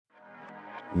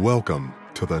Welcome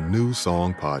to the New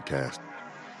Song Podcast.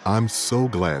 I'm so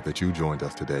glad that you joined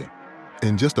us today.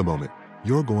 In just a moment,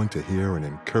 you're going to hear an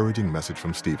encouraging message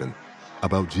from Stephen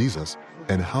about Jesus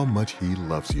and how much he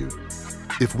loves you.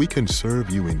 If we can serve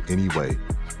you in any way,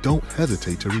 don't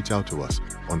hesitate to reach out to us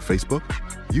on Facebook,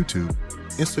 YouTube,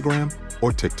 Instagram,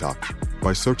 or TikTok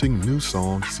by searching New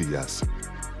Song CS.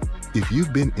 If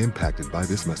you've been impacted by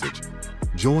this message,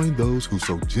 join those who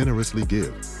so generously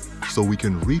give so we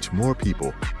can reach more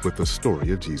people with the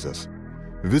story of Jesus.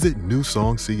 Visit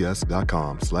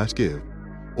newsongcs.com/give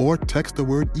or text the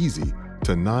word EASY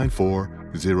to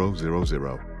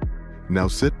 94000. Now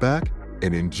sit back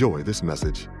and enjoy this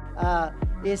message.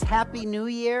 Is Happy New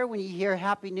Year, when you hear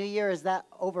Happy New Year, is that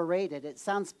overrated? It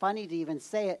sounds funny to even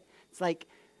say it. It's like,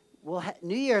 well,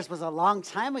 New Year's was a long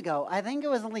time ago. I think it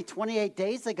was only 28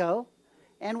 days ago,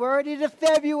 and we're already to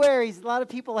February. A lot of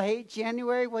people hate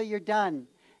January. Well, you're done.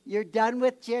 You're done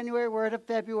with January. We're to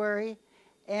February,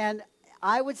 and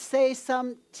I would say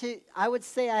I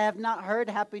have not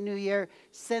heard Happy New Year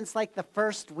since like the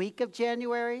first week of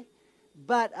January,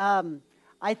 but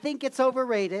I think it's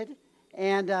overrated,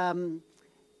 and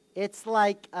it's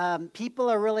like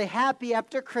people are really happy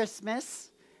after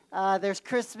Christmas. There's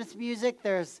Christmas music.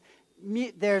 There's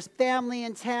family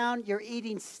in town. You're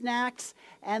eating snacks,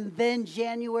 and then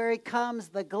January comes.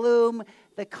 The gloom,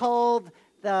 the cold.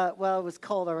 It was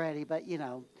cold already, but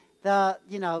the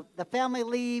family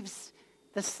leaves.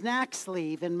 The snacks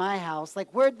leave in my house. Like,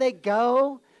 where'd they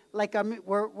go? Like,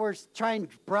 we're trying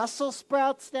Brussels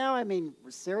sprouts now. I mean,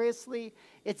 seriously,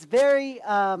 it's very.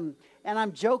 And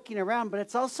I'm joking around, but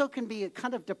it's also can be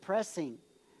kind of depressing,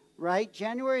 right?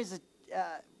 January is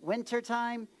winter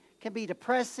time, can be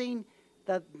depressing.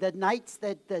 The nights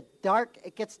it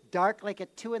gets dark like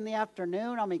at 2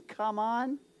 p.m. I mean, come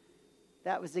on.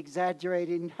 That was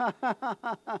exaggerating.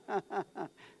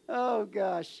 Oh,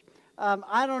 gosh.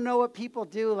 I don't know what people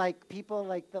do, like people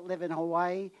that live in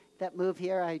Hawaii that move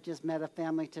here. I just met a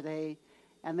family today,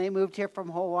 and they moved here from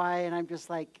Hawaii, and I'm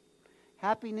just like,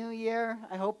 Happy New Year.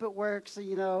 I hope it works,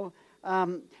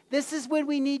 This is when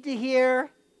we need to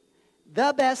hear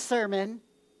the best sermon,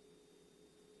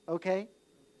 okay?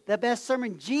 The best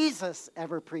sermon Jesus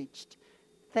ever preached.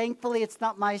 Thankfully, it's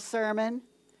not my sermon.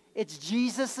 It's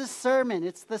Jesus' sermon.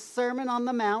 It's the Sermon on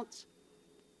the Mount.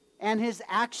 And his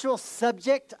actual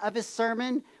subject of his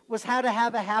sermon was how to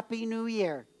have a happy new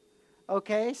year.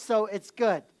 Okay? So it's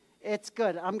good. It's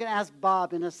good. I'm going to ask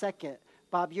Bob in a second.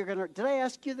 Bob, did I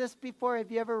ask you this before?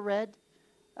 Have you ever read?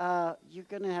 You're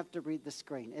going to have to read the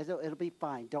screen. It'll be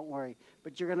fine. Don't worry.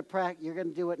 But you're going to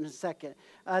do it in a second.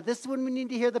 This is when we need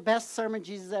to hear the best sermon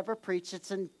Jesus ever preached.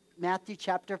 It's in Matthew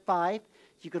chapter 5.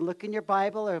 You can look in your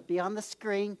Bible or it'll be on the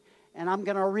screen. And I'm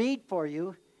going to read for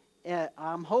you.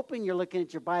 I'm hoping you're looking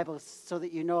at your Bible so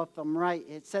that you know if I'm right.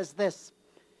 It says this: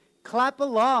 clap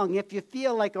along if you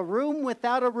feel like a room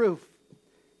without a roof.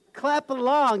 Clap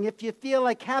along if you feel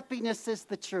like happiness is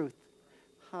the truth.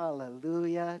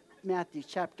 Hallelujah. Matthew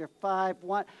chapter 5,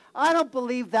 1. I don't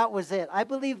believe that was it. I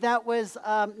believe that was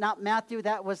not Matthew.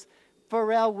 That was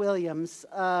Pharrell Williams.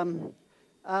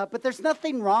 But there's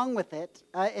nothing wrong with it.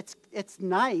 It's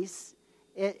nice.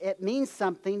 It means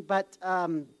something, but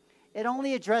it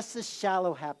only addresses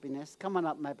shallow happiness. Come on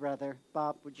up, my brother.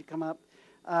 Bob, would you come up?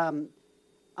 I'm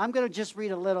going to just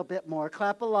read a little bit more.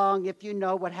 Clap along if you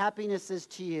know what happiness is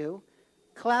to you.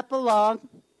 Clap along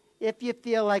if you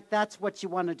feel like that's what you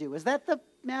want to do. Is that the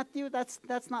Matthew? That's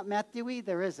not Matthew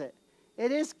either, is it?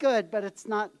 It is good, but it's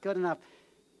not good enough.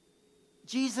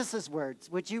 Jesus' words.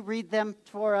 Would you read them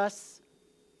for us?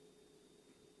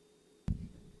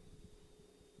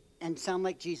 And sound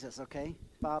like Jesus, okay,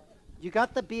 Bob? You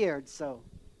got the beard, so.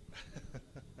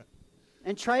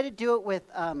 And try to do it with,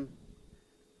 kind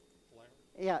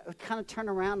of turn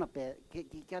around a bit.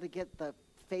 You got to get the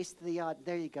face to the odd.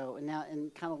 There you go. And now,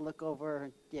 and kind of look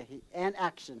over. Yeah, and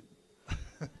action.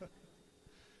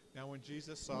 Now, when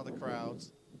Jesus saw the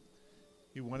crowds,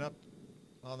 he went up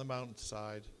on the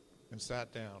mountainside and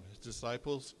sat down. His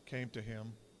disciples came to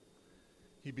him.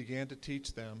 He began to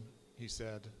teach them. He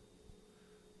said,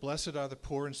 "Blessed are the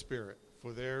poor in spirit,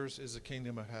 for theirs is the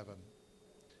kingdom of heaven.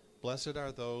 Blessed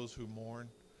are those who mourn,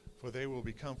 for they will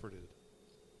be comforted.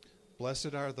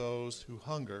 Blessed are those who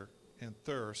hunger and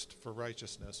thirst for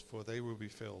righteousness, for they will be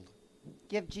filled."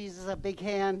 Give Jesus a big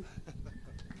hand.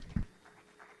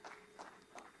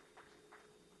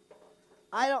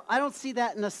 I don't see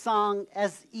that in a song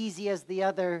as easy as the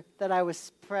other that I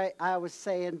was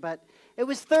saying, but it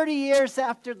was 30 years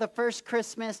after the first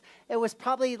Christmas. It was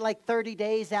probably like 30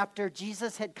 days after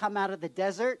Jesus had come out of the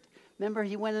desert. Remember,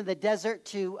 he went in the desert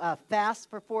to fast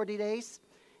for 40 days.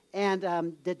 And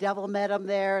the devil met him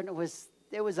there, and it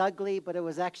was ugly, but it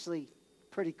was actually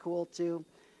pretty cool too.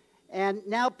 And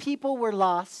now people were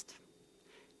lost.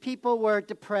 People were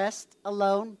depressed,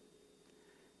 alone,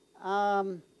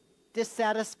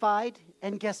 dissatisfied,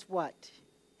 and guess what?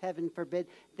 Heaven forbid.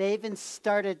 They even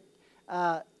started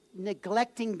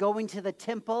neglecting going to the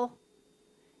temple,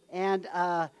 and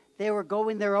they were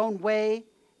going their own way,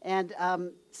 and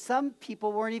some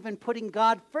people weren't even putting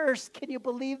God first. Can you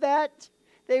believe that?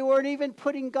 They weren't even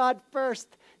putting God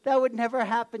first. That would never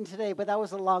happen today, but that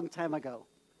was a long time ago.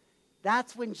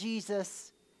 That's when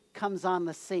Jesus comes on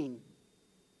the scene.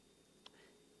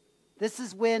 This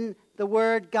is when the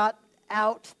word got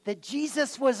out that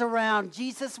Jesus was around.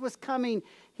 Jesus was coming.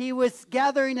 He was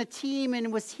gathering a team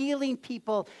and was healing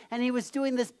people. And he was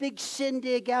doing this big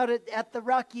shindig out at the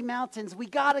Rocky Mountains. We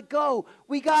got to go.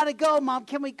 We got to go, Mom.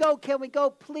 Can we go? Can we go,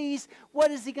 please?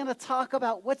 What is he going to talk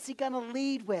about? What's he going to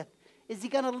lead with? Is he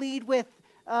going to lead with,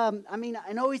 I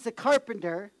know he's a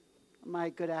carpenter. Am I a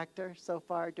good actor so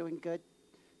far? Doing good,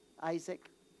 Isaac?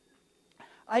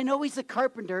 I know he's a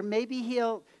carpenter. Maybe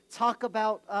he'll talk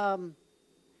about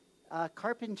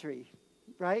carpentry,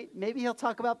 right? Maybe he'll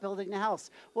talk about building a house.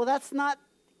 Well, that's not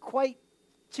quite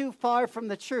too far from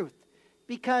the truth,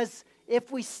 because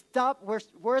if we stop,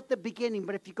 we're at the beginning,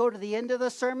 but if you go to the end of the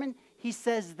sermon, he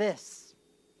says this: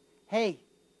 hey,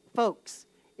 folks,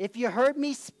 if you heard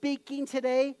me speaking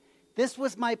today, this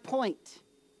was my point.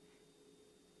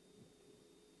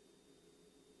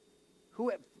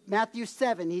 Matthew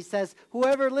 7, he says,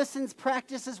 whoever listens,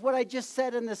 practices what I just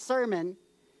said in the sermon,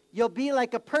 you'll be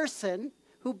like a person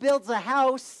who builds a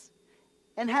house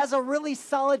and has a really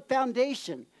solid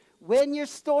foundation. When your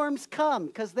storms come,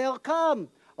 because they'll come.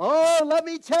 Oh, let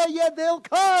me tell you, they'll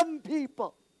come,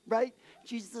 people. Right?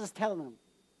 Jesus is telling them,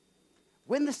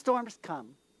 when the storms come,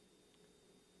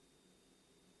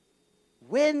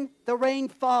 when the rain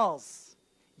falls,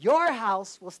 your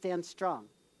house will stand strong.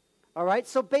 All right?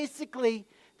 So basically,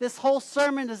 this whole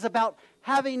sermon is about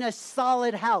having a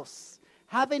solid house,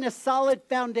 having a solid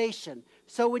foundation.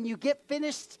 So when you get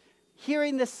finished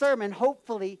hearing the sermon,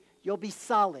 hopefully you'll be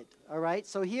solid. All right?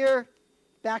 So here,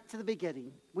 back to the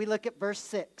beginning, we look at verse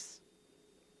 6.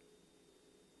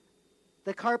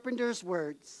 The carpenter's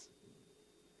words: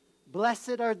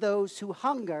 blessed are those who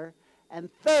hunger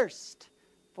and thirst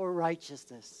for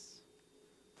righteousness,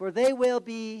 for they will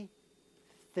be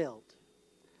filled.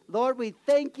 Lord, we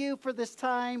thank you for this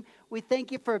time. We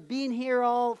thank you for being here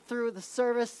all through the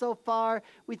service so far.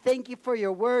 We thank you for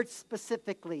your words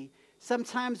specifically.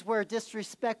 Sometimes we're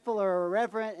disrespectful or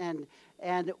irreverent,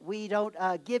 and we don't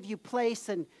give you place.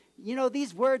 And, you know,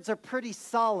 these words are pretty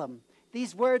solemn.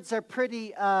 These words are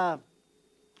pretty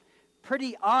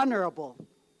honorable.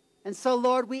 And so,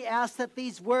 Lord, we ask that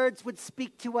these words would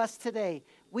speak to us today.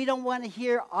 We don't want to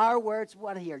hear our words. We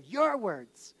want to hear your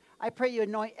words. I pray you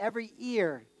anoint every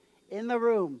ear in the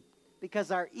room,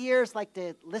 because our ears like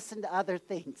to listen to other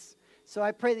things. So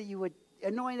I pray that you would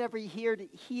anoint every ear to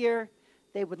hear.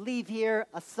 They would leave here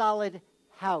a solid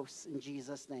house in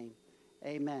Jesus' name.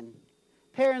 Amen.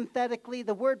 Parenthetically,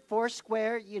 the word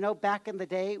Foursquare, you know, back in the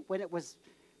day when it was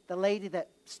the lady that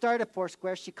started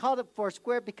Foursquare, she called it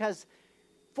Foursquare because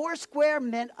Foursquare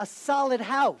meant a solid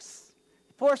house.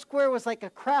 Foursquare was like a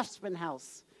craftsman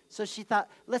house. So she thought,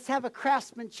 let's have a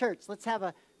craftsman church. Let's have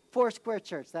a Foursquare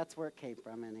church. That's where it came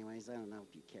from anyways. I don't know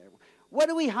if you care. What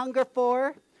do we hunger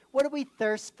for? What do we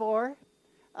thirst for?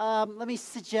 Let me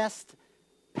suggest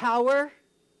power.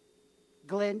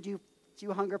 Glenn, do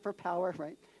you hunger for power,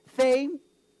 right? Fame,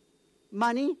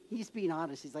 money. He's being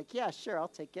honest. He's like, yeah, sure, I'll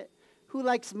take it. Who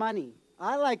likes money?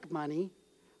 I like money.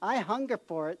 I hunger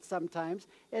for it sometimes.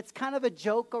 It's kind of a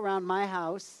joke around my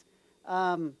house.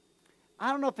 I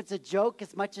don't know if it's a joke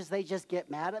as much as they just get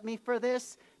mad at me for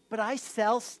this, but I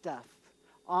sell stuff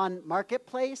on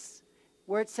Marketplace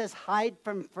where it says hide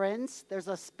from friends. There's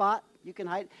a spot you can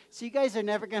hide. So you guys are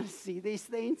never going to see these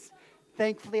things.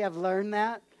 Thankfully, I've learned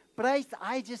that. But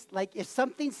I just, like, if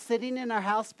something's sitting in our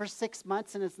house for 6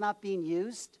 months and it's not being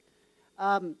used,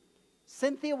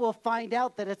 Cynthia will find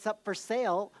out that it's up for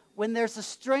sale when there's a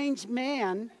strange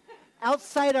man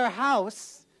outside our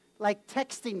house, like,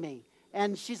 texting me.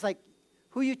 And she's like,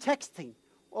 who are you texting?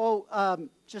 Oh,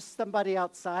 just somebody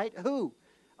outside. Who?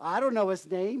 I don't know his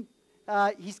name.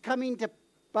 He's coming to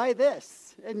buy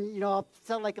this. And, you know, I'll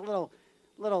sell like a little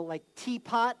like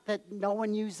teapot that no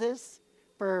one uses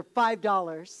for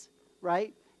 $5,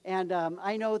 right? And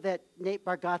I know that Nate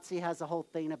Bargatze has a whole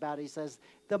thing about it. He says,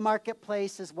 the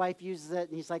Marketplace, his wife uses it.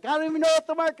 And he's like, I don't even know what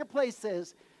the Marketplace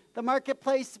is. The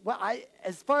Marketplace, well,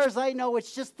 as far as I know,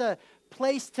 it's just a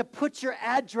place to put your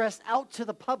address out to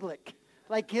the public.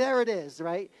 Like, there it is,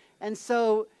 right? And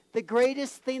so the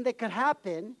greatest thing that could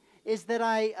happen is that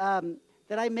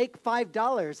I make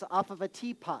 $5 off of a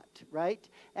teapot, right?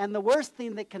 And the worst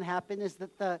thing that can happen is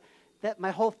that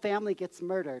my whole family gets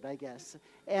murdered, I guess.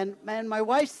 And my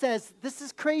wife says, this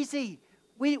is crazy.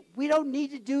 We don't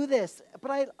need to do this.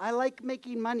 But I like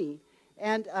making money.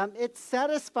 And it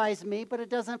satisfies me, but it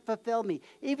doesn't fulfill me.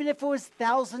 Even if it was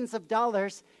thousands of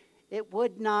dollars, it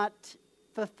would not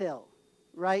fulfill,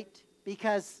 right?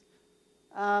 Because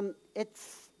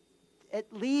it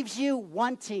leaves you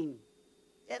wanting.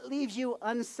 It leaves you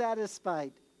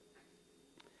unsatisfied.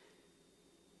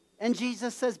 And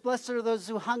Jesus says, blessed are those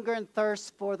who hunger and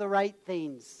thirst for the right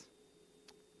things,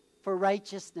 for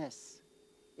righteousness.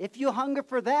 If you hunger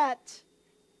for that,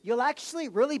 you'll actually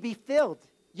really be filled.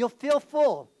 You'll feel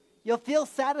full. You'll feel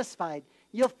satisfied.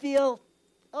 You'll feel,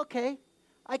 okay,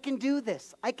 I can do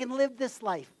this. I can live this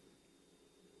life.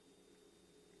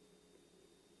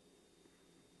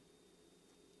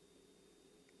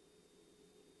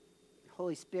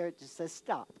 Holy Spirit just says,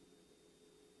 stop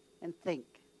and think.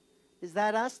 Is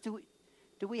that us? Do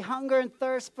we hunger and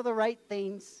thirst for the right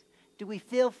things? Do we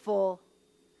feel full?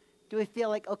 Do we feel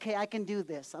like, okay, I can do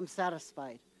this. I'm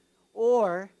satisfied.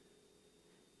 Or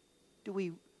do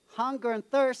we hunger and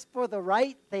thirst for the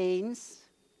right things?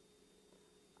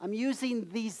 I'm using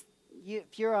these,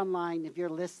 if you're online, if you're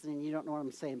listening, you don't know what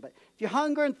I'm saying. But if you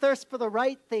hunger and thirst for the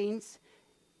right things,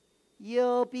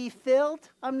 you'll be filled.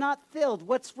 I'm not filled.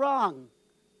 What's wrong?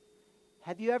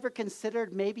 Have you ever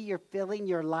considered maybe you're filling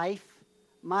your life,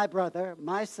 my brother,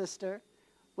 my sister,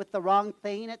 with the wrong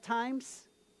thing at times?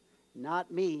 Not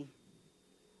me.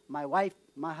 My wife,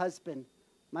 my husband,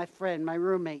 my friend, my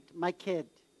roommate, my kid.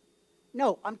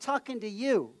 No, I'm talking to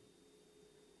you.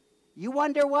 You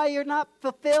wonder why you're not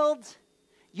fulfilled?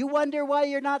 You wonder why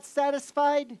you're not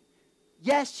satisfied?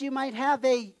 Yes, you might have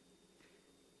a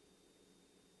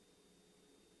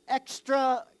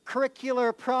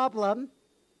extracurricular problem,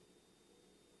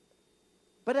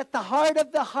 but at the heart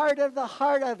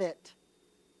of it,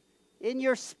 in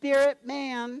your spirit,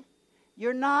 man,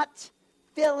 you're not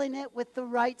filling it with the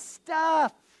right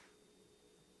stuff.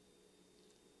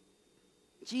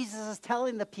 Jesus is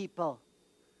telling the people,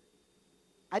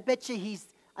 I bet you he's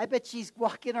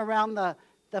walking around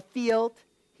the field.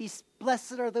 He's,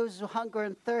 blessed are those who hunger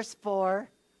and thirst for,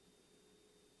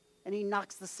 and he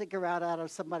knocks the cigarette out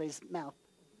of somebody's mouth.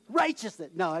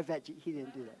 Righteousness. No, I bet you he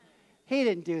didn't do that. He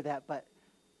didn't do that, but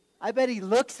I bet he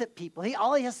looks at people.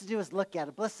 All he has to do is look at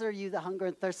it. Blessed are you that hunger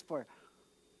and thirst for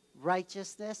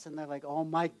righteousness. And they're like, oh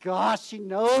my gosh, he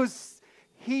knows.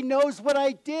 He knows what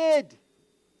I did.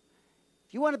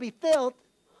 If you want to be filled,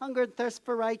 hunger and thirst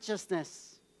for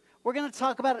righteousness. We're going to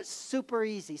talk about it super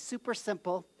easy, super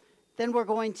simple. Then we're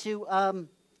going to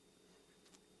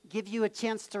give you a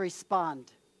chance to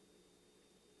respond.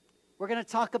 We're going to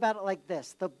talk about it like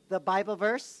this. The Bible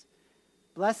verse,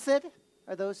 blessed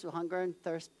are those who hunger and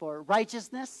thirst for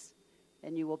righteousness,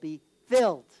 and you will be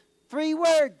filled. 3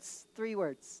 words.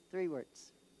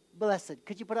 Blessed.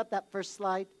 Could you put up that first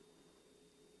slide?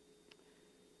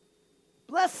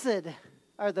 Blessed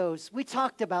are those. We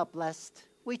talked about blessed.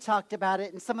 We talked about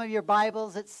it. In some of your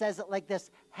Bibles, it says it like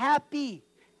this. Happy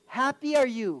are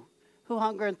you who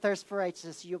hunger and thirst for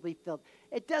righteousness, you'll be filled.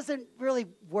 It doesn't really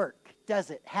work, does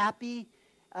it? Happy.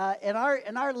 In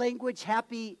our language,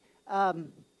 happy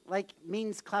like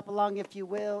means clap along, if you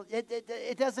will.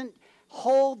 It doesn't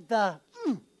hold the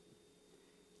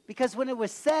because when it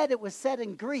was said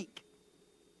in Greek.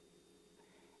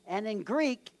 And in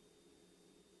Greek,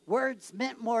 words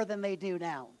meant more than they do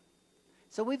now.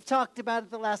 So we've talked about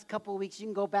it the last couple of weeks. You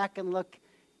can go back and look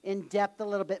in depth a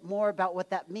little bit more about what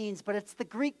that means. But it's the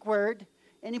Greek word.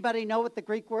 Anybody know what the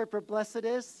Greek word for blessed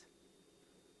is?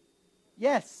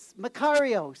 Yes,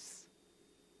 Makarios.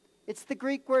 It's the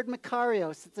Greek word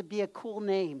Makarios. It'd be a cool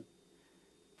name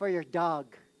for your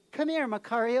dog. Come here,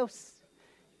 Makarios.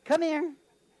 Come here.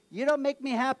 You don't make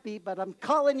me happy, but I'm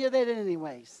calling you that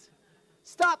anyways.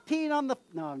 Stop peeing on the...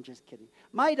 No, I'm just kidding.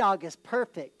 My dog is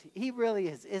perfect. He really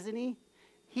is, isn't he?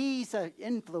 He's an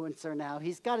influencer now.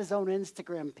 He's got his own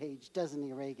Instagram page, doesn't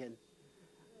he, Reagan?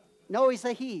 No, he's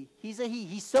a he. He's a he.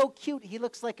 He's so cute, he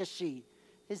looks like a she.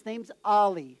 His name's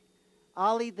Ollie.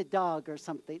 Ollie the dog or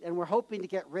something. And we're hoping to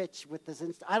get rich with this.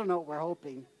 I don't know what we're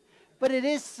hoping. But it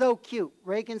is so cute.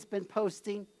 Reagan's been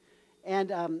posting.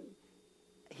 And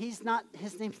his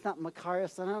name's not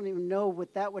Makarios. I don't even know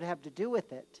what that would have to do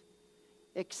with it.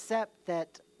 Except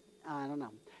that, I don't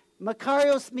know.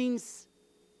 Makarios means,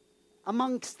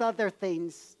 amongst other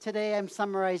things, today I'm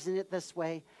summarizing it this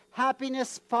way,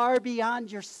 happiness far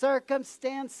beyond your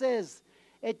circumstances.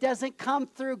 It doesn't come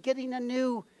through getting a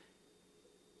new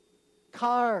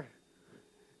car.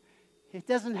 It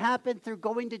doesn't happen through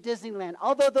going to Disneyland.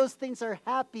 Although those things are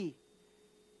happy,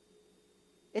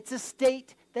 it's a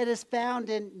state that is found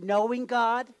in knowing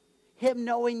God, Him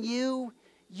knowing you,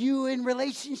 you in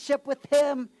relationship with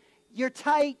Him. You're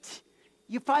tight.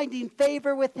 You're finding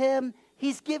favor with Him.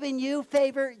 He's giving you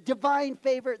favor, divine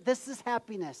favor. This is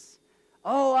happiness.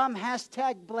 Oh, I'm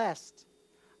 #blessed.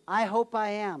 I hope I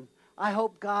am. I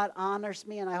hope God honors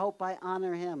me, and I hope I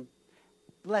honor Him.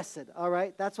 Blessed, all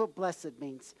right? That's what blessed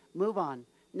means. Move on.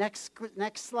 Next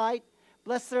slide.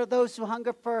 Blessed are those who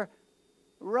hunger for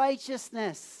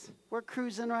righteousness. We're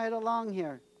cruising right along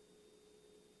here.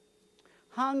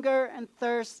 Hunger and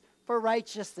thirst for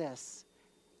righteousness.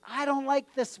 I don't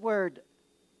like this word.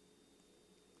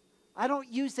 I don't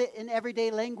use it in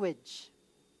everyday language.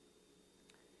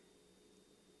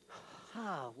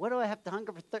 What do I have to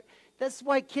hunger for thirst? That's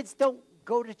why kids don't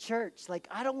go to church. Like,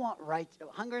 I don't want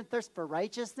hunger and thirst for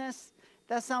righteousness.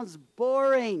 That sounds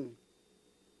boring.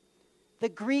 The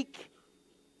Greek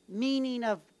meaning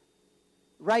of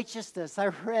righteousness, I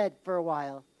read for a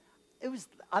while. It was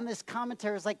on this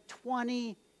commentary, it was like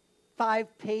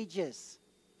 25 pages.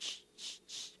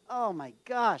 Oh my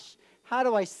gosh. How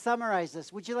do I summarize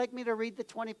this? Would you like me to read the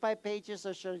 25 pages,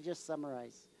 or should I just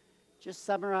summarize? Just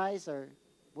summarize, or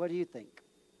what do you think?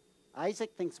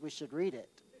 Isaac thinks we should read it.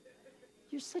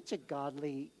 You're such a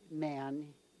godly man,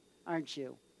 aren't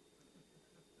you?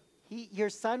 Your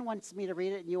son wants me to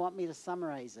read it, and you want me to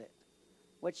summarize it.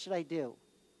 What should I do?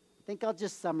 I think I'll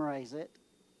just summarize it.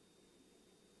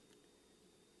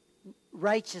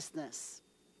 Righteousness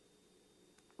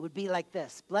would be like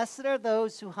this. Blessed are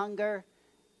those who hunger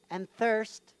and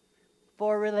thirst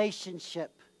for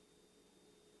relationship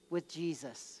with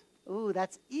Jesus. Ooh,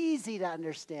 that's easy to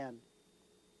understand.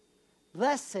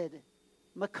 Blessed,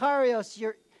 Makarios,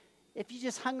 if you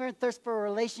just hunger and thirst for a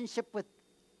relationship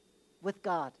with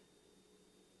God.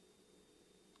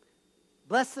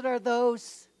 Blessed are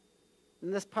those,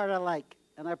 and this part I like,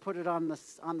 and I put it on the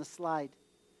slide,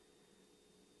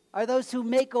 are those who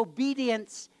make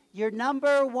obedience your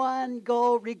number one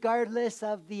goal regardless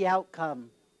of the outcome.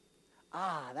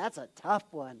 That's a tough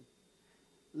one.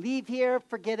 Leave here,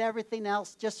 forget everything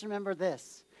else. Just remember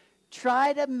this.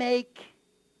 Try to make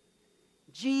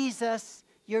Jesus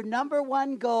your number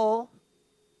one goal.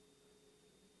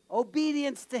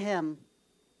 Obedience to Him,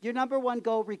 your number one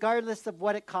goal regardless of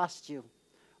what it costs you,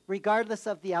 regardless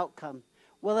of the outcome.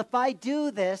 Well, if I do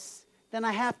this, then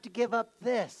I have to give up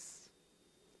this.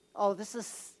 Oh, this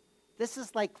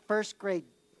is like first grade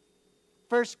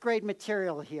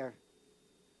material here.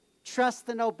 Trust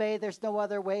and obey. There's no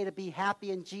other way to be happy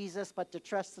in Jesus but to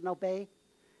trust and obey.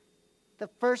 The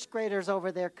first graders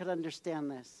over there could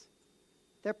understand this.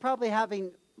 They're probably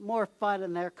having more fun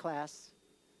in their class,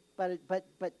 but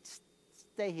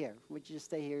stay here. Would you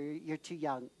stay here? You're too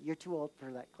young. You're too old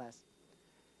for that class.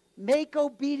 Make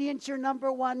obedience your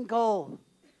number one goal.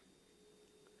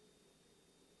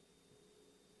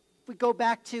 If we go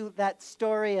back to that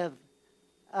story of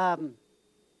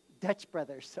Dutch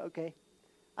Brothers, okay?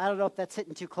 I don't know if that's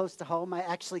hitting too close to home. I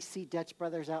actually see Dutch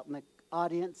Brothers out in the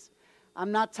audience.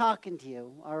 I'm not talking to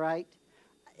you, all right?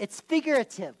 It's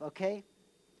figurative, okay?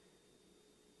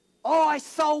 Oh, I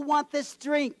so want this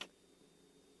drink.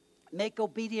 Make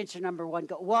obedience your number one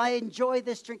goal. Well, I enjoy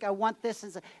this drink. I want this.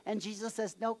 And Jesus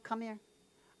says, no, come here.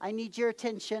 I need your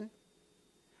attention.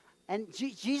 And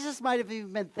Jesus might have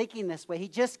even been thinking this way. He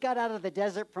just got out of the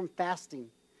desert from fasting.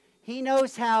 He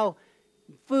knows how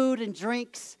food and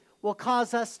drinks will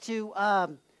cause us to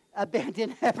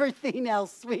abandon everything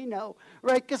else we know,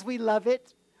 right? Because we love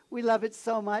it. We love it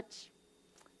so much.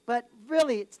 But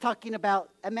really, it's talking about,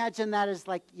 imagine that as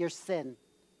like your sin,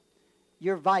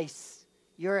 your vice,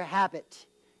 your habit,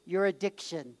 your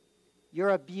addiction, your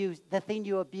abuse, the thing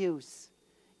you abuse,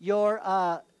 your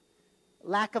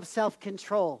lack of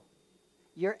self-control,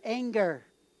 your anger,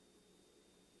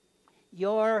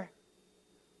 your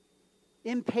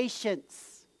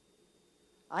impatience.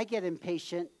 I get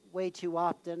impatient way too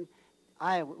often.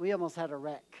 We almost had a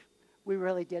wreck. We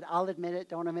really did. I'll admit it.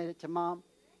 Don't admit it to Mom.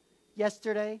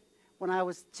 Yesterday, when I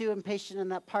was too impatient in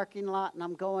that parking lot,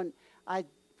 and I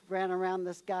ran around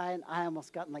this guy, and I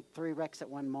almost got in like 3 wrecks at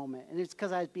one moment. And it's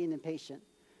because I was being impatient.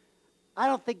 I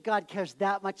don't think God cares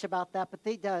that much about that, but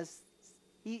He does.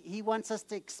 He wants us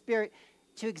to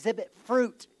exhibit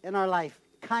fruit in our life.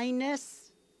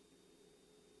 Kindness.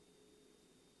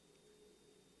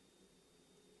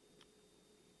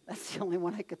 That's the only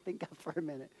one I could think of for a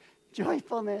minute.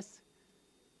 Joyfulness.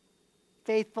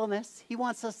 Faithfulness. He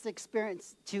wants us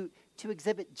to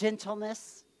exhibit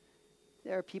gentleness,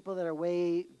 There are people that are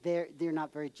they're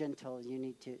not very gentle. You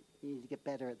need to get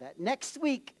better at that. Next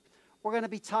week, we're going to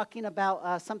be talking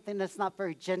about something that's not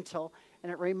very gentle.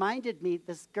 And it reminded me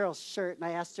this girl's shirt, and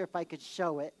I asked her if I could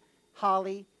show it.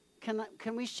 Holly,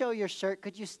 can we show your shirt?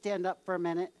 Could you stand up for a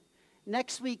minute?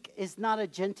 Next week is not a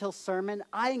gentle sermon.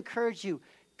 I encourage you,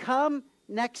 come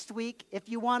next week if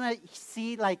you want to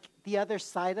see like the other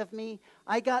side of me.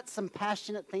 I got some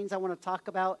passionate things I want to talk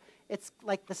about. It's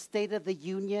like the State of the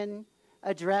Union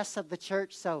address of the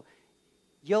church. So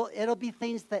it'll be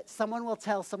things that someone will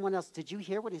tell someone else. Did you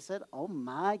hear what he said? Oh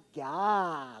my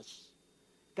gosh.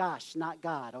 Gosh, not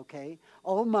God, okay?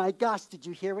 Oh my gosh, did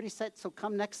you hear what he said? So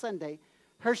come next Sunday.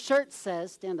 Her shirt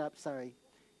says, stand up, sorry.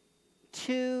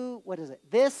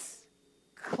 This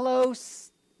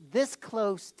close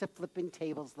to flipping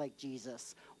tables like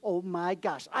Jesus. Oh my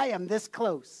gosh, I am this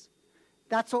close.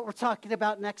 That's what we're talking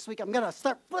about next week. I'm going to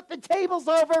start flipping tables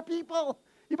over, people.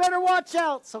 You better watch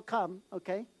out. So come,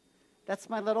 okay? That's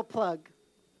my little plug.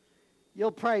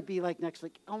 You'll probably be like next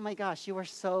week, oh my gosh, you are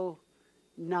so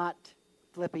not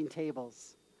flipping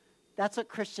tables. That's what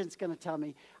Christian's going to tell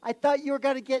me. I thought you were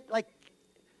going to get like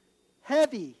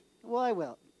heavy. Well, I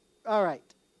will. All right.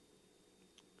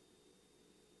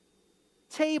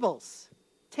 Tables.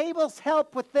 Tables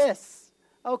help with this.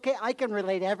 Okay, I can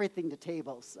relate everything to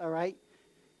tables, all right?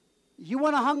 You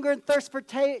want to hunger and thirst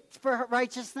for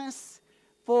righteousness,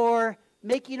 for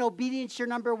making obedience your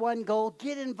number one goal,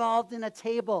 get involved in a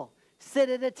table. Sit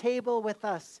at a table with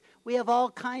us. We have all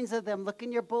kinds of them. Look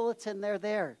in your bulletin, they're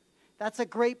there. That's a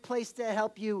great place to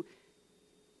help you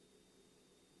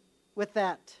with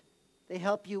that. They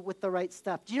help you with the right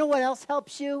stuff. Do you know what else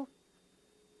helps you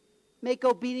make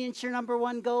obedience your number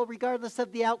one goal, regardless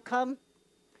of the outcome?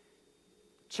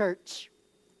 Church,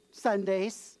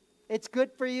 Sundays. It's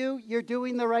good for you. You're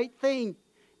doing the right thing.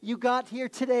 You got here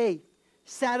today.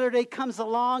 Saturday comes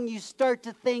along, you start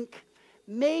to think,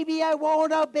 maybe I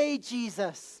won't obey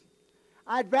Jesus.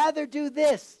 I'd rather do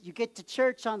this. You get to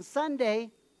church on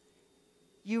Sunday,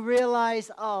 you realize,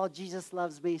 oh, Jesus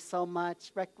loves me so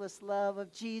much. Reckless love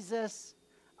of Jesus.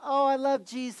 Oh, I love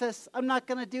Jesus. I'm not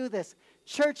going to do this.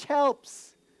 Church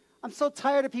helps. I'm so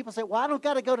tired of people saying, well, I don't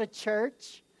got to go to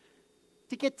church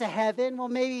to get to heaven. Well,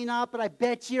 maybe not, but I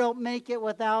bet you don't make it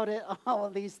without it.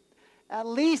 Oh, at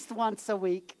least once a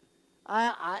week.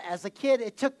 As a kid,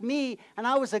 it took me, and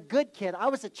I was a good kid. I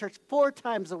was at church 4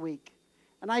 times a week,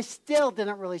 and I still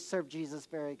didn't really serve Jesus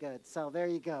very good. So there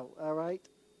you go, all right?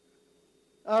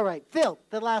 All right, filled,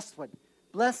 the last one.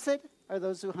 Blessed are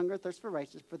those who hunger and thirst for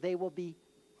righteousness, for they will be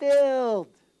filled.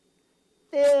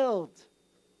 Filled.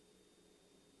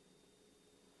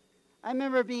 I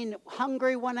remember being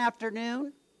hungry one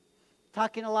afternoon,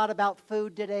 talking a lot about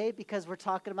food today because we're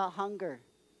talking about hunger.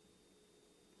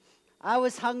 I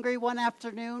was hungry one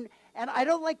afternoon, and I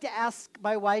don't like to ask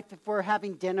my wife if we're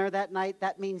having dinner that night.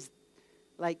 That means,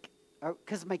 like,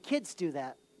 because my kids do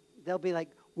that. They'll be like,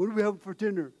 what are we having for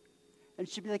dinner? And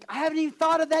she'd be like, I haven't even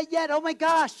thought of that yet. Oh, my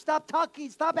gosh, stop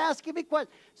talking. Stop asking me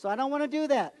questions. So I don't want to do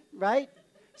that, right?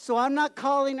 So I'm not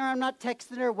calling her. I'm not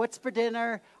texting her. What's for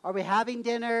dinner? Are we having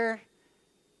dinner?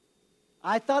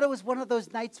 I thought it was one of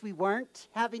those nights we weren't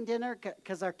having dinner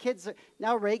because our kids are,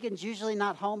 now Reagan's usually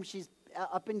not home. She's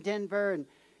up in Denver,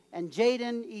 and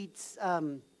Jaden eats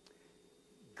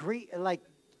like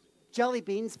jelly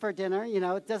beans for dinner. You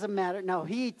know, it doesn't matter. No,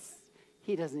 he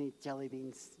doesn't eat jelly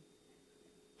beans.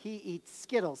 He eats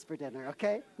Skittles for dinner,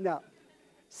 okay? No.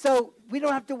 So we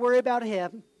don't have to worry about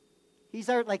him. He's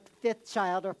our, like, 5th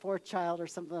child or 4th child or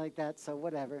something like that, so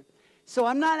whatever. So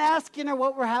I'm not asking her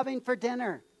what we're having for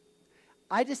dinner.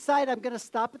 I decide I'm going to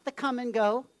stop at the Come and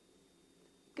Go,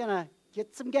 going to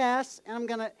get some gas,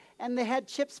 and they had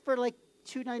chips for, like,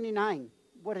 $2.99.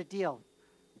 What a deal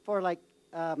for, like,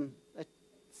 a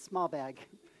small bag.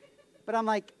 But I'm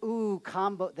like, ooh,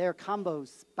 they're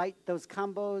combos. Bite those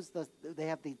combos. They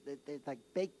have the like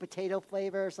baked potato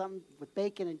flavor or something with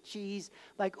bacon and cheese.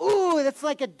 Like, ooh, that's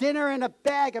like a dinner in a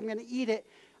bag. I'm going to eat it.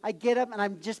 I get them, and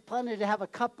I'm just planning to have a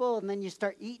couple, and then you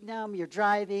start eating them. You're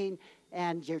driving,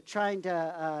 and you're trying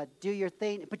to do your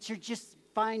thing, but you just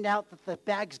find out that the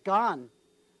bag's gone.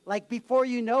 Like before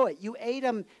you know it. You ate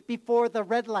them before the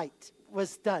red light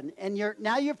was done, and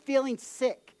now you're feeling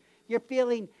sick. You're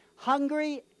feeling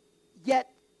hungry,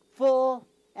 yet full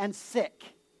and sick.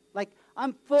 Like,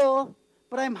 I'm full,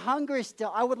 but I'm hungry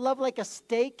still. I would love like a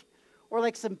steak or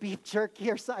like some beef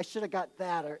jerky or so. I should have got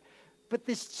that. But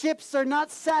these chips are not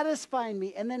satisfying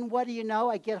me. And then what do you know?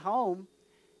 I get home,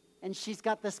 and she's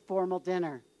got this formal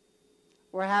dinner.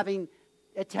 We're having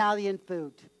Italian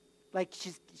food. Like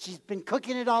she's been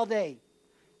cooking it all day.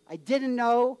 I didn't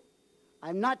know.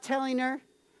 I'm not telling her.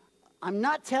 I'm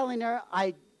not telling her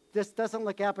this doesn't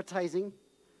look appetizing.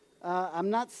 I'm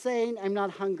not saying I'm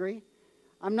not hungry.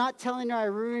 I'm not telling her I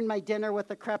ruined my dinner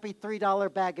with a crappy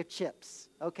 $3 bag of chips,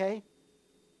 okay?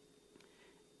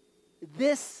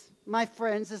 This, my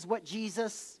friends, is what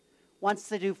Jesus wants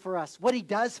to do for us, what he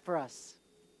does for us.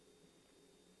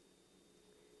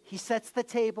 He sets the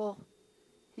table.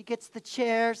 He gets the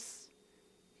chairs.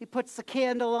 He puts the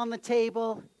candle on the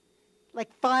table,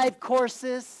 like 5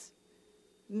 courses,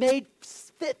 made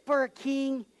fit for a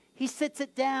king. He sits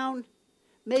it down.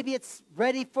 Maybe it's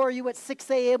ready for you at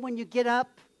 6 a.m. when you get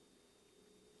up.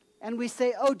 And we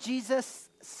say, oh, Jesus,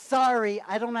 sorry,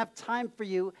 I don't have time for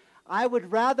you. I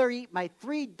would rather eat my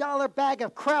 $3 bag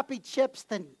of crappy chips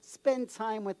than spend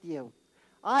time with you.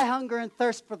 I hunger and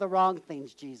thirst for the wrong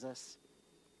things, Jesus.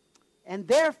 And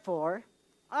therefore,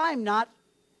 I'm not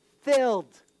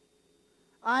filled.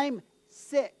 I'm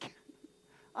sick.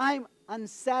 I'm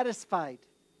unsatisfied.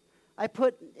 I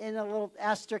put in a little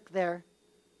asterisk there.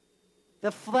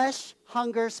 The flesh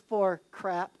hungers for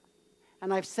crap.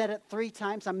 And I've said it 3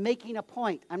 times. I'm making a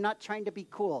point. I'm not trying to be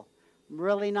cool. I'm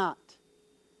really not.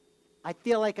 I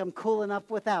feel like I'm cool enough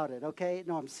without it, okay?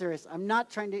 No, I'm serious.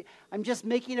 I'm just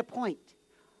making a point.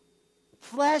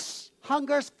 Flesh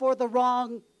hungers for the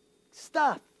wrong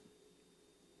stuff.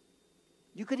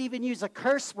 You could even use a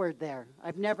curse word there.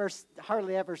 I've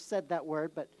hardly ever said that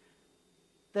word, but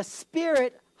the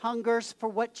Spirit hungers for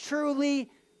what truly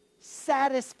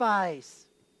satisfies.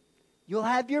 You'll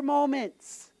have your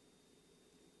moments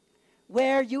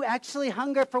where you actually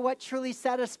hunger for what truly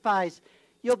satisfies.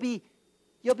 You'll be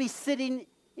sitting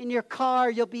in your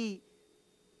car. You'll be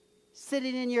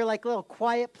sitting in your little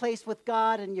quiet place with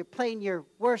God, and you're playing your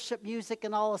worship music,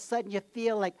 and all of a sudden you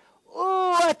feel like,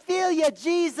 oh, I feel you,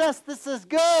 Jesus. This is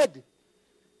good.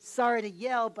 Sorry to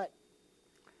yell, but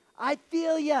I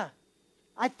feel you.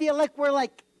 I feel like we're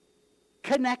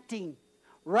connecting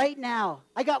right now.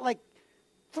 I got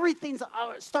 3 things.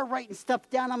 I'll start writing stuff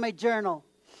down on my journal.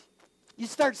 You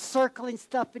start circling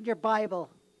stuff in your Bible.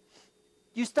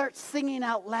 You start singing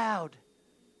out loud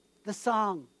the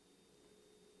song.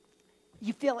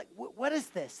 You feel like, what is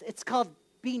this? It's called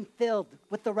being filled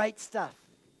with the right stuff.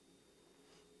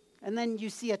 And then you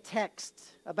see a text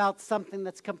about something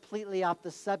that's completely off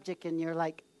the subject, and you're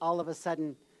like, all of a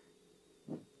sudden,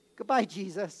 goodbye,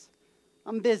 Jesus.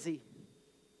 I'm busy.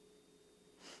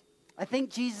 I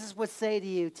think Jesus would say to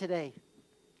you today,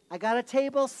 I got a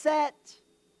table set.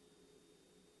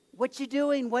 What you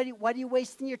doing? What are you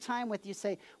wasting your time with? You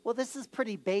say, well, this is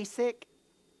pretty basic.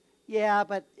 Yeah,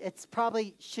 but it's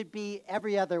probably should be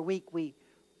every other week we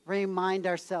remind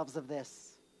ourselves of this.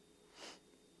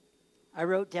 I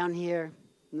wrote down here,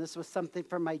 and this was something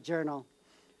from my journal.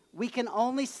 We can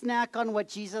only snack on what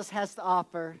Jesus has to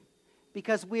offer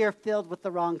because we are filled with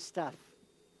the wrong stuff.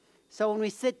 So when we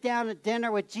sit down at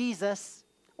dinner with Jesus,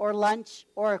 or lunch,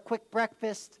 or a quick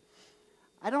breakfast,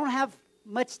 I don't have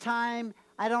much time.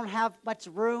 I don't have much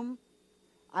room.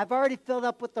 I've already filled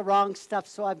up with the wrong stuff,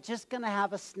 so I'm just going to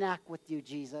have a snack with you,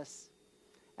 Jesus.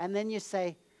 And then you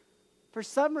say, for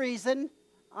some reason,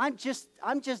 I'm just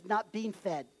not being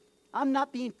fed. I'm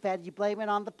not being fed. You blame it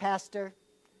on the pastor.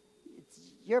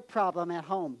 It's your problem at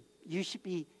home. You should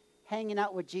be hanging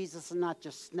out with Jesus and not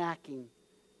just snacking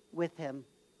with him.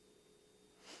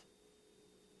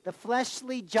 The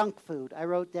fleshly junk food. I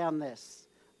wrote down this.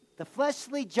 The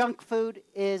fleshly junk food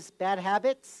is bad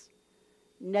habits,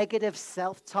 negative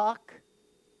self-talk,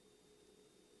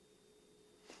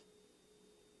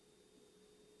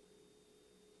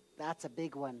 that's a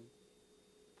big one.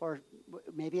 For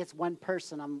maybe it's one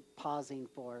person I'm pausing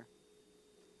for.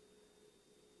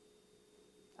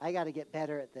 I got to get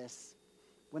better at this.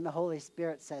 When the Holy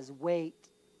Spirit says, wait,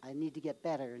 I need to get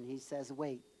better, and he says,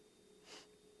 wait.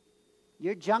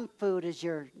 Your junk food is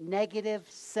your negative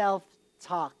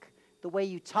self-talk. The way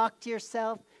you talk to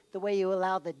yourself, the way you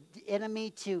allow the enemy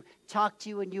to talk to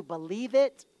you and you believe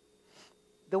it,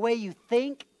 the way you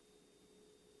think,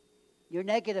 your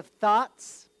negative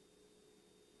thoughts.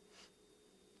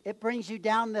 It brings you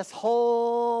down this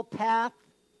whole path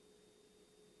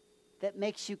that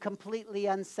makes you completely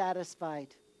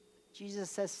unsatisfied. Jesus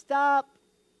says, stop.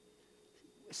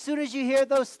 As soon as you hear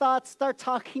those thoughts, start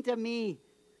talking to me.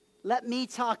 Let me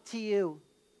talk to you.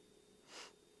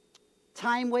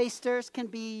 Time wasters can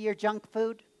be your junk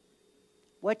food.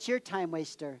 What's your time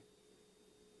waster?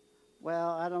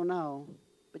 Well, I don't know.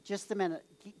 But just a minute.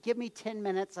 Give me 10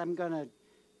 minutes. I'm going to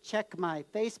check my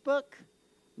Facebook,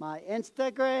 my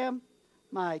Instagram,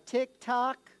 my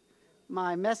TikTok,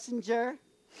 my Messenger,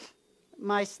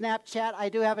 my Snapchat. I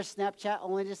do have a Snapchat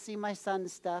only to see my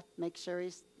son's stuff. Make sure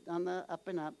he's on the up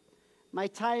and up. My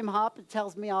time hop, it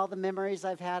tells me all the memories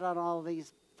I've had on all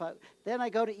these. Then I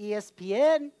go to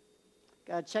ESPN,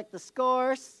 got to check the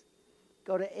scores,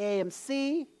 go to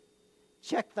AMC,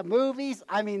 check the movies.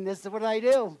 I mean, this is what I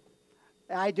do.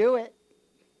 I do it.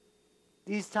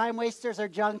 These time wasters are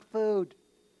junk food.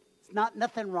 It's not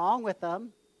nothing wrong with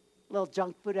them. A little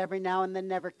junk food every now and then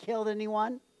never killed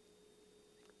anyone.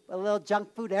 But a little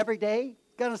junk food every day,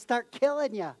 going to start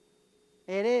killing you.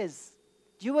 It is.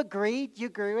 Do you agree? Do you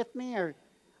agree with me? Or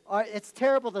it's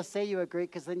terrible to say you agree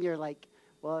because then you're like,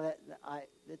 well,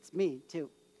 it's me too.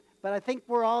 But I think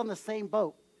we're all in the same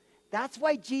boat. That's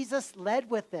why Jesus led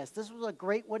with this. This was a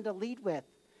great one to lead with.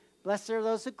 Blessed are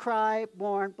those who cry,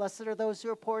 mourn. Blessed are those who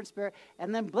are poor in spirit.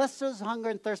 And then blessed those who hunger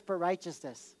and thirst for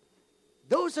righteousness.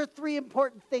 Those are three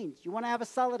important things. You want to have a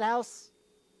solid house?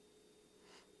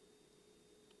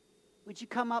 Would you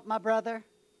come up, my brother?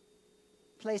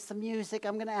 Play some music.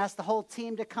 I'm going to ask the whole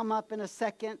team to come up in a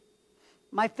second.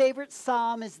 My favorite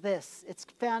psalm is this. It's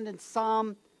found in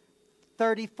Psalm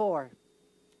 34.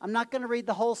 I'm not going to read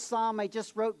the whole psalm. I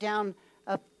just wrote down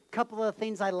a couple of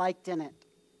things I liked in it.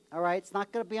 All right? It's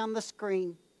not going to be on the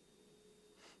screen.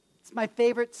 It's my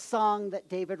favorite song that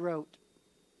David wrote.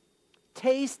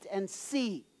 Taste and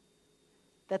see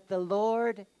that the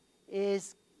Lord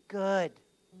is good.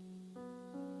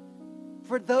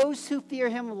 For those who fear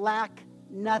him lack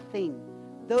nothing.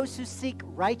 Those who seek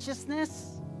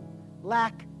righteousness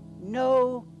lack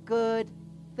no good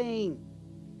thing.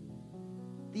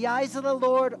 The eyes of the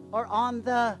Lord are on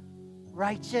the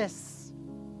righteous.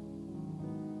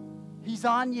 He's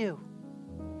on you.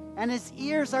 And his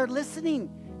ears are listening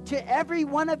to every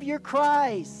one of your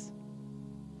cries.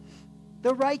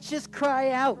 The righteous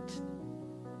cry out.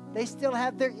 They still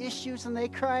have their issues and they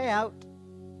cry out.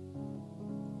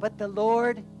 But the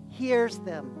Lord hears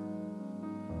them.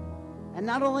 And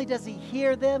not only does he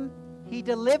hear them, he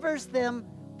delivers them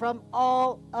from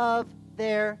all of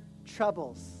their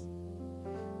troubles.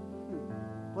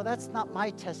 Well, that's not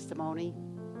my testimony.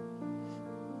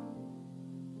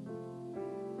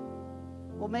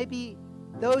 Well, maybe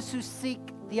those who seek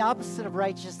the opposite of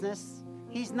righteousness,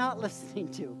 he's not listening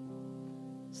to.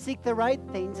 Seek the right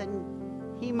things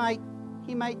and he might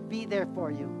be there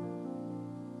for you.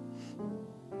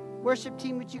 Worship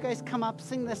team, would you guys come up,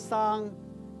 sing this song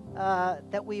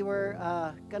that we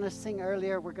were going to sing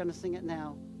earlier. We're going to sing it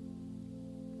now.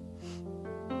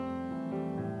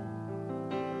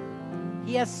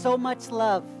 He has so much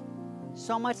love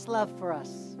for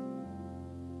us.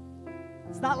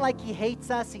 It's not like he hates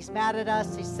us, he's mad at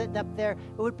us, he's sitting up there.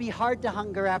 It would be hard to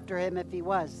hunger after him if he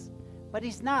was. But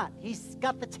he's not. He's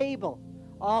got the table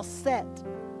all set.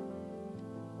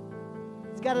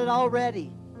 He's got it all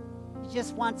ready. He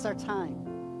just wants our time.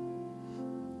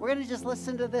 We're going to just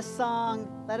listen to this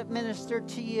song, let it minister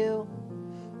to you.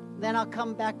 Then I'll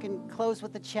come back and close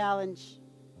with a challenge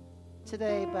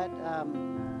today. But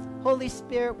Holy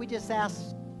Spirit, we just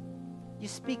ask you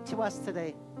speak to us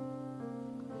today.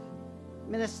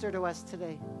 Minister to us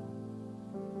today.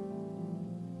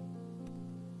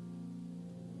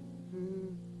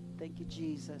 Thank you,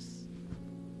 Jesus.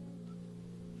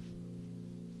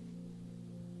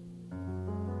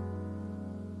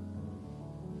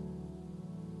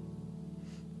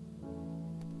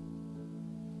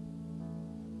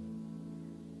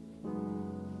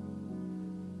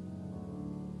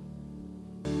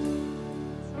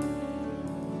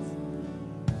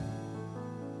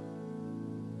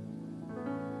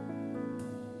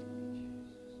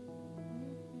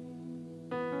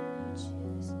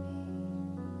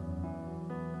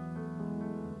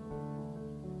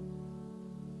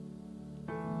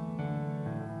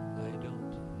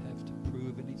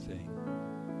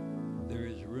 There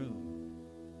is room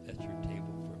at your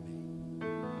table for me.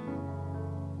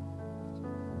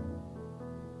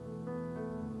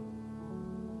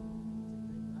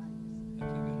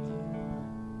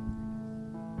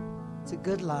 It's a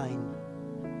good line.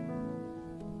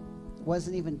 It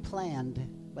wasn't even planned,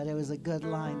 but it was a good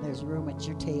line. There's room at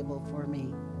your table for me.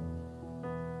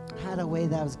 I had a way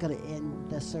that I was going to end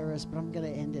the service, but I'm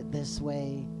going to end it this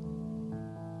way.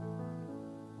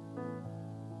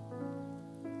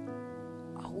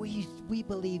 We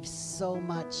believe so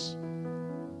much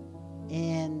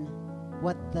in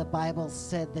what the Bible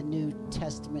said the New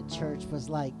Testament church was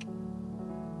like.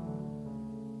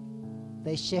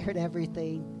 They shared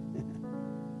everything.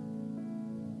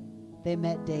 They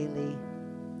met daily.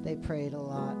 They prayed a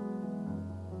lot.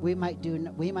 We might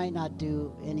not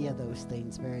do any of those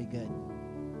things very good.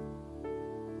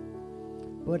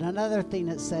 But another thing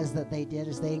that says that they did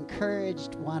is they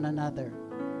encouraged one another.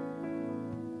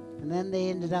 And then they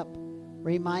ended up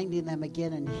reminding them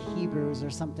again in Hebrews or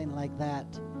something like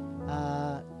that.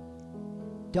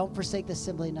 Don't forsake the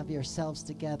assembling of yourselves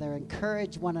together.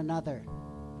 Encourage one another.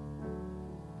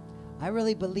 I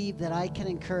really believe that I can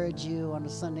encourage you on a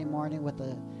Sunday morning with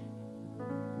a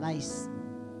nice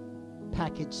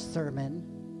packaged sermon.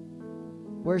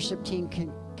 Worship team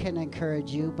can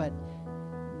encourage you, but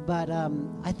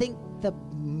I think the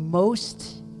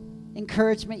most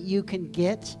encouragement you can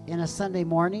get in a Sunday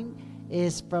morning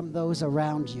is from those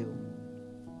around you.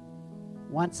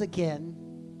 Once again,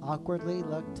 awkwardly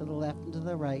look to the left and to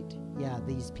the right. Yeah,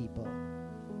 these people.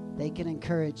 They can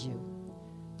encourage you.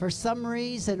 For some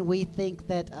reason, we think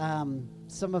that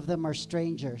some of them are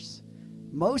strangers.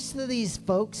 Most of these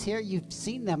folks here, you've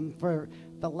seen them for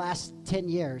the last 10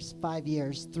 years, 5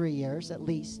 years, 3 years at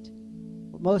least.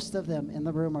 Most of them in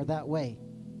the room are that way.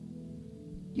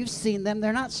 You've seen them.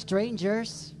 They're not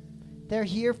strangers. They're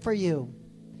here for you.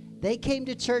 They came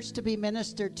to church to be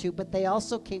ministered to, but they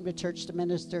also came to church to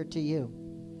minister to you.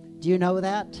 Do you know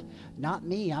that? Not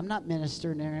me. I'm not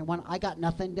ministering to anyone. I got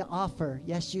nothing to offer.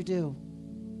 Yes, you do.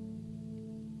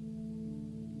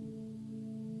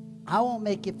 I won't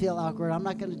make you feel awkward. I'm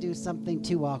not going to do something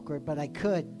too awkward, but I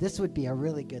could. This would be a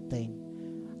really good thing.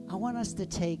 I want us to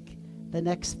take the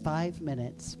next 5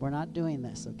 minutes. We're not doing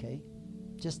this, okay?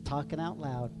 Just talking out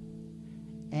loud.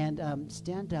 And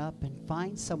stand up and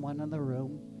find someone in the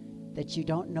room that you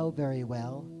don't know very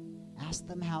well. Ask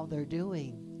them how they're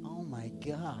doing. Oh my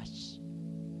gosh.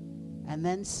 And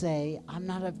then say, I'm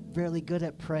not really good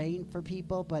at praying for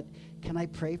people, but can I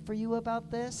pray for you about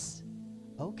this?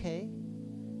 Okay.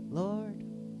 Lord,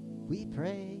 we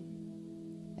pray.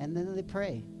 And then they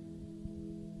pray.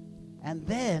 And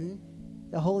then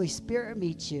the Holy Spirit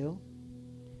meets you,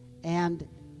 and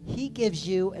He gives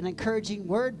you an encouraging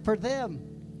word for them.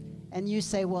 And you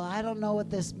say, well, I don't know what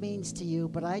this means to you,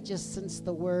 but I just sense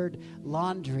the word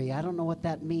laundry. I don't know what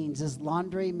that means. Does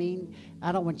laundry mean,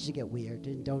 I don't want you to get weird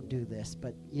and don't do this,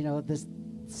 but you know, this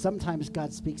sometimes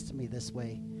God speaks to me this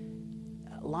way.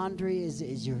 Laundry, is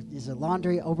a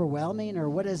laundry overwhelming, or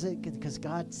what is it? Because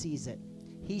God sees it.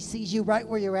 He sees you right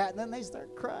where you're at, and then they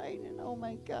start crying, and oh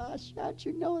my gosh, how'd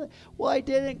you know that? Well, I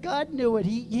didn't. God knew it.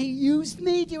 He used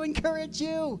me to encourage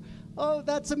you. Oh,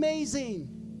 that's amazing.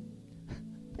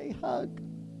 They hug.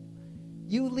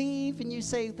 You leave and you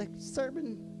say, the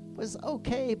sermon was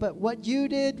okay, but what you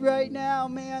did right now,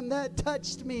 man, that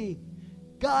touched me.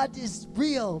 God is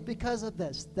real because of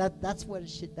this. That's what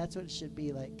it should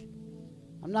be like.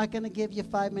 I'm not going to give you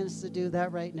 5 minutes to do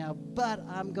that right now, but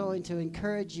I'm going to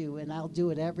encourage you, and I'll do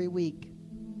it every week.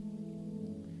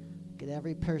 Look at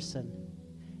every person.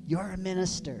 You're a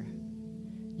minister.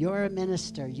 You're a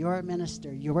minister. You're a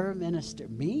minister. You're a minister.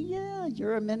 Me? Yeah,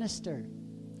 you're a minister.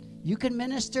 You can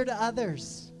minister to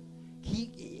others.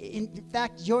 In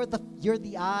fact, you're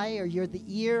the eye, or you're the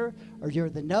ear, or you're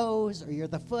the nose, or you're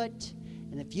the foot.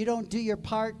 And if you don't do your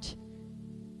part,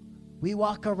 we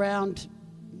walk around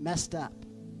messed up.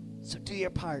 So do your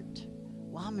part.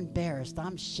 Well, I'm embarrassed.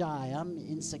 I'm shy. I'm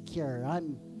insecure.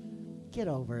 Get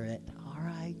over it. All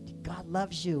right. God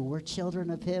loves you. We're children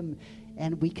of Him.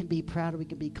 And we can be proud. We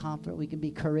can be confident. We can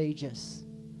be courageous.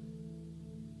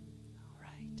 All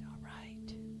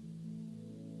right.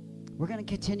 We're going to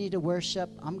continue to worship.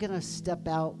 I'm going to step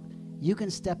out. You can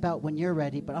step out when you're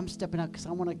ready, but I'm stepping out because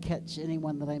I want to catch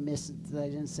anyone that I missed, that I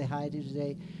didn't say hi to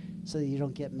today, so that you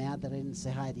don't get mad that I didn't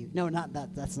say hi to you. No, not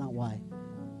that. That's not why.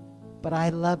 But I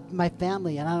love my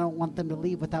family, and I don't want them to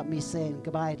leave without me saying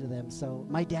goodbye to them. So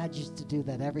my dad used to do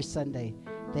that every Sunday.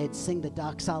 They'd sing the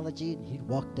doxology, and he'd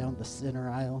walk down the center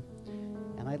aisle.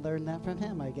 And I learned that from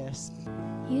him, I guess.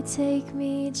 You take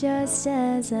me just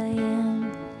as I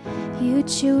am. You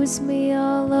choose me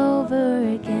all over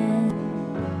again.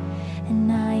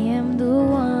 And I am the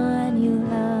one you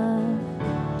love.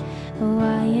 Oh,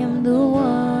 I am the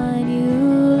one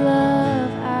you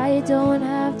love. I don't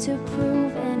have to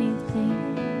prove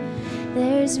anything.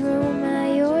 There's room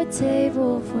at your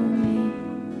table for me.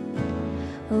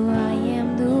 Oh, I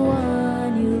am the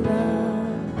one you love.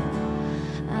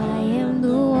 I am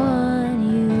the one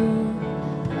you love.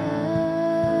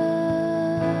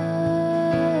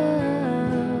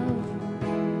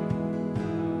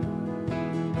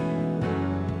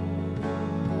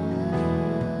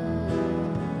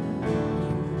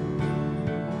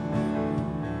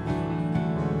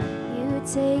 You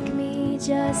take me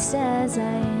just as I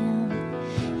am.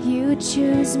 You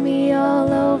choose me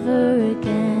all over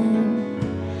again.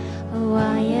 Oh,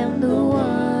 I am the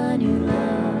one you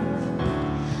love.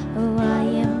 Oh, I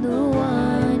am the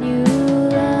one you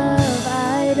love.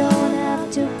 I don't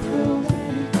have to prove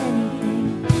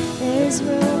anything. There's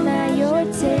room at your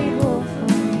table